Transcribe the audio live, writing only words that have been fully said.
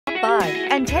by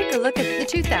and take a look at the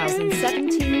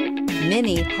 2017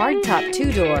 Mini Hardtop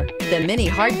 2-Door. The Mini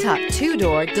Hardtop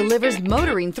 2-Door delivers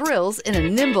motoring thrills in a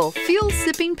nimble,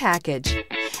 fuel-sipping package.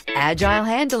 Agile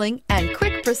handling and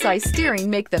quick, precise steering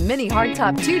make the Mini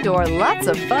Hardtop 2-Door lots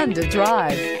of fun to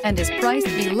drive and is priced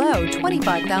below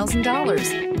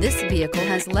 $25,000. This vehicle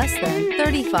has less than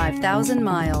 35,000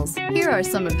 miles. Here are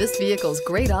some of this vehicle's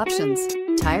great options: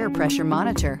 tire pressure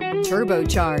monitor,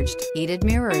 turbocharged, heated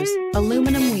mirrors,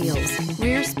 aluminum wheels,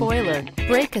 rear spoiler,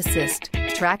 brake assist,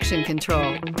 traction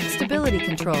control, stability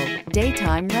control,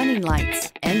 daytime running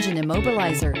lights, engine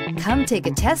immobilizer. Come take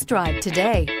a test drive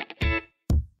today.